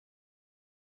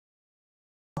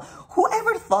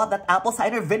thought that apple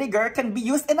cider vinegar can be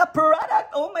used in a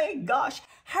product? Oh my gosh!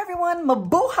 Hi everyone,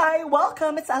 mabuhay!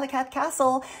 Welcome, it's Alicat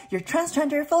Castle, your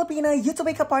transgender Filipina YouTube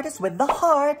makeup artist with the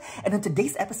heart. And in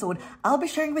today's episode, I'll be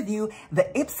sharing with you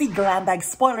the Ipsy Glam Bag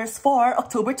Spoilers for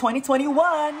October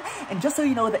 2021. And just so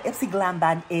you know, the Ipsy Glam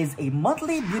Bag is a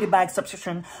monthly beauty bag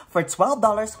subscription for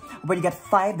 $12 where you get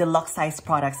 5 deluxe size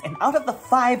products. And out of the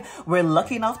 5, we're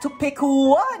lucky enough to pick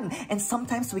one. And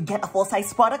sometimes we get a full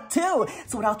size product too.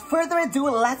 So without further ado,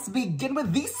 let's begin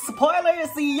with these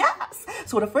spoilers. Yes!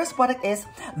 So the first product is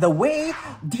the Way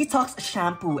Detox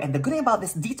Shampoo. And the good thing about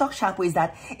this detox shampoo is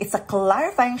that it's a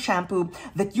clarifying shampoo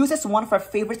that uses one of our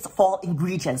favorite fall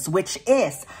ingredients, which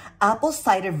is apple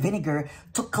cider vinegar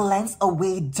to cleanse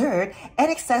away dirt and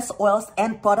excess oils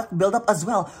and product buildup as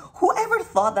well. Whoever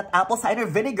thought that apple cider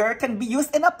vinegar can be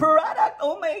used in a product?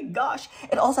 Oh my gosh!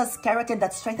 It also has keratin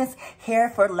that strengthens hair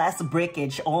for less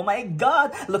breakage. Oh my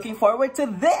god! Looking forward to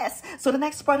this! So the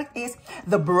next product is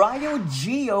the Brio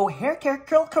Geo Hair Care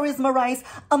Curl Charisma Rise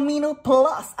Amino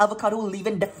Plus Avocado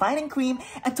Leave-In Defining Cream.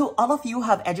 And to all of you who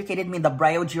have educated me in the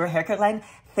Brio Geo Hair Care line,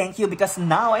 thank you, because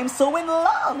now I'm so in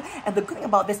love! And the good thing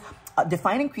about this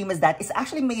defining cream is that it's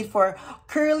actually made for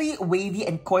curly, wavy,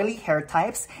 and coily hair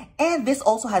types. And this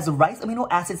also has rice amino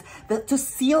acids to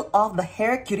seal off the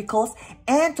hair cuticles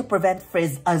and to prevent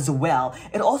frizz as well.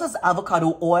 It also has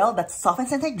avocado oil that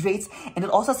softens and hydrates, and it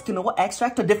also has quinoa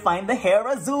extract to define the hair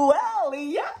as well.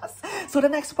 Yes! So the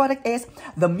next product is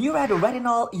the Murad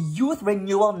Retinol Youth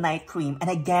Renewal Night Cream. And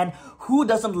again, who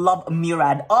doesn't love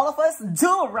Murad? All of us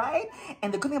do, right?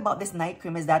 And the good thing about this night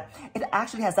cream is that it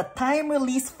actually has a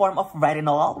time-release form of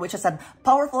retinol, which is a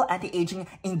powerful anti-aging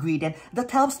ingredient that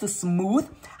helps to smooth,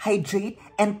 hydrate,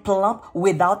 and plump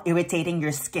without irritating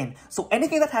your skin. So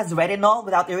anything that has retinol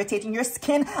without irritating your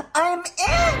skin, I'm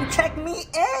in! Check me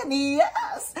in!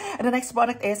 Yes! And the next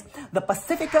product is the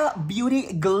Pacifica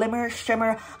Beauty Glimmer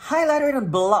Shimmer Highlighter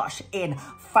and Blush in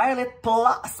Violet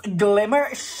Plus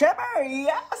Glimmer Shimmer.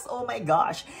 Yes! Oh my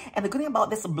gosh. And the good thing about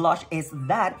this blush is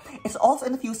that it's also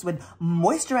infused with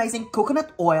moisturizing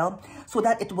coconut oil so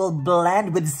that it will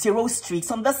blend with zero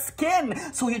streaks on the skin.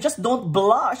 So you just don't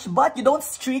blush, but you don't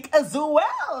streak as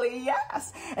well.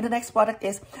 Yes! And the next product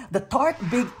is the Tarte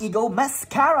Big Ego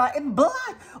Mascara in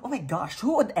black. Oh my gosh,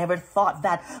 who would ever thought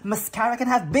that mascara can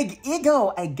have big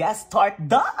ego? I guess Tarte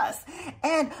does.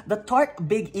 And the Tarte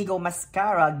Big Ego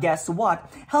Mascara, guess what?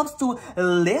 Helps to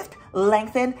lift,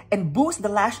 lengthen, and boost the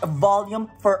lash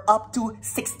volume for up to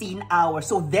 16 hours.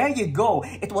 So there you go.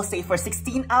 It will stay for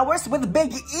 16 hours with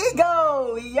Big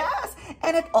Ego. Yes!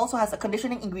 And it also has a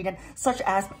conditioning ingredient such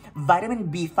as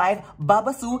vitamin B5,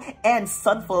 babasu, and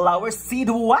sunflower seed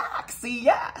wax.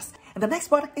 Yes! And the next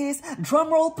product is,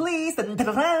 drumroll please, dun, dun,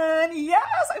 dun, dun.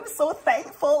 Yes, I'm so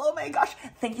thankful. Oh my gosh.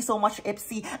 Thank you so much,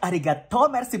 Ipsy. Arigato,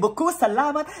 merci beaucoup,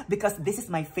 salamat, because this is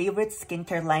my favorite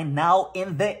skincare line now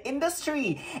in the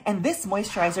industry. And this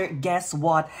moisturizer, guess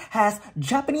what, has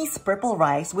Japanese purple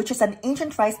rice, which is an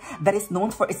ancient rice that is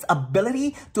known for its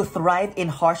ability to thrive in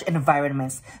harsh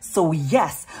environments. So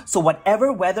yes, so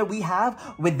whatever weather we have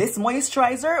with this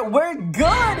moisturizer, we're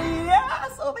good.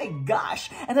 Yes, oh my gosh.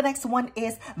 And the next one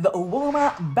is the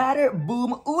Uoma Batter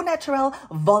Boom Au Natural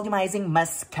Volumizing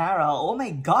Mascara. Oh my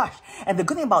gosh. And the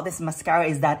good thing about this mascara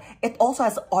is that it also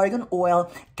has argan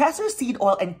oil, castor seed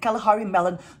oil, and Kalahari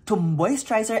melon to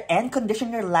moisturize and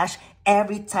condition your lash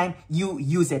every time you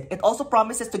use it. It also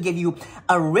promises to give you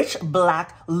a rich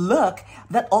black look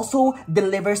that also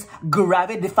delivers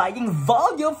gravity-defying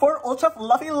volume for ultra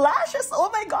fluffy lashes.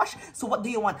 Oh my gosh. So what do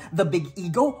you want? The Big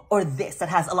Ego or this that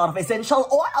has a lot of essential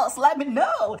oils? Let me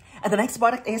know. And the next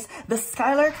product is the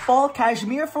Skylark Fall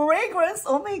Cashmere Fragrance.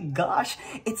 Oh my gosh.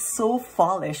 It's so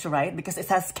fallish, right? Because it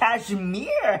has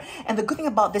cashmere. And the good thing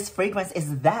about this fragrance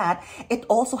is that it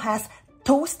also has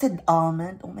toasted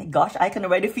almond. Oh my gosh, I can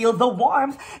already feel the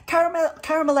warmth.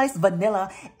 Caramelized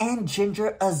vanilla and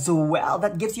ginger as well.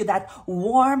 That gives you that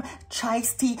warm chai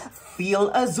tea feel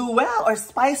as well. Or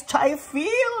spice chai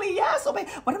feel. Yes. Oh my,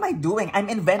 what am I doing? I'm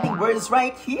inventing words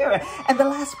right here. And the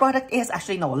last product is,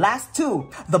 actually no, last two.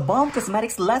 The Balm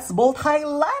Cosmetics Let's Bold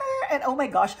Highlighter. And oh my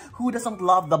gosh, who doesn't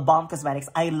love the Balm Cosmetics?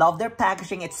 I love their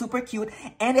packaging. It's super cute.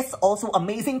 And it's also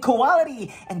amazing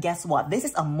quality. And guess what? This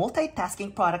is a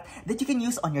multitasking product that you can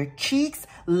use on your cheeks,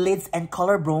 lids, and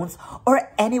collarbones,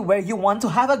 or anywhere you want to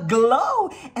have a glow.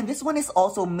 And this one is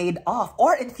also made of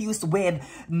or infused with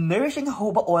nourishing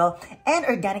jojoba oil and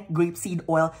organic grapeseed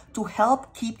oil to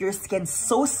help keep your skin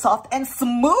so soft and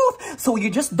smooth. So you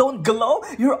just don't glow,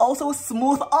 you're also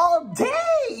smooth all day.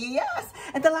 Yes.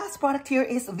 And the last product here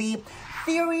is the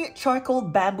Theory Charcoal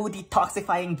Bamboo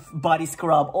Detoxifying Body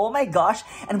Scrub. Oh my gosh.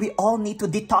 And we all need to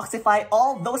detoxify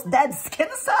all those dead skin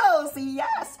cells.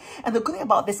 Yes. And the good thing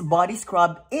about this body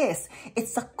scrub is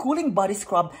it's a cooling body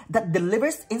scrub that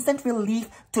delivers instant relief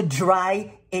to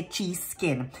dry, itchy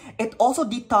skin. It also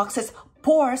detoxes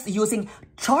pores using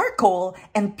charcoal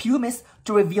and pumice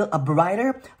to reveal a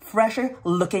brighter, fresher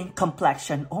looking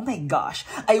complexion. Oh my gosh,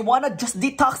 I wanna just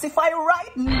detoxify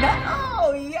right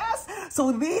now! Yes!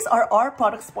 So these are our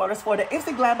product spoilers for the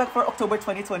Ipsy Glam Bag for October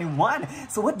 2021.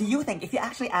 So what do you think? If you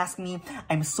actually ask me,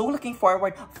 I'm so looking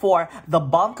forward for the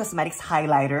Balm Cosmetics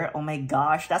highlighter. Oh my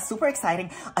gosh, that's super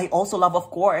exciting. I also love, of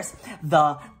course,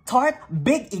 the Tarte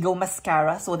Big Ego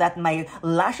mascara so that my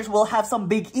lashes will have some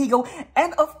big ego.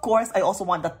 And of course, I also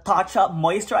want the Touch Up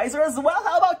moisturizer as well.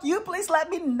 How about you? Please let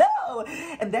me know.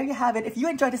 And there you have it. If you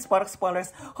enjoyed this product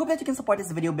spoilers, hope that you can support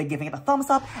this video by giving it a thumbs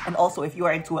up. And also, if you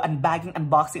are into unbagging,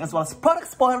 unboxing, as well as product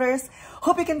spoilers,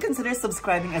 hope you can consider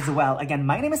subscribing as well. Again,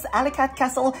 my name is Alicat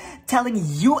Castle, telling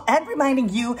you and reminding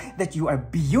you that you are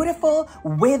beautiful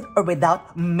with or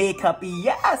without makeup.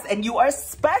 Yes, and you are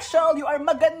special. You are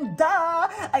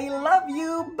maganda. I love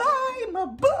you. Bye,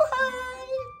 mabu.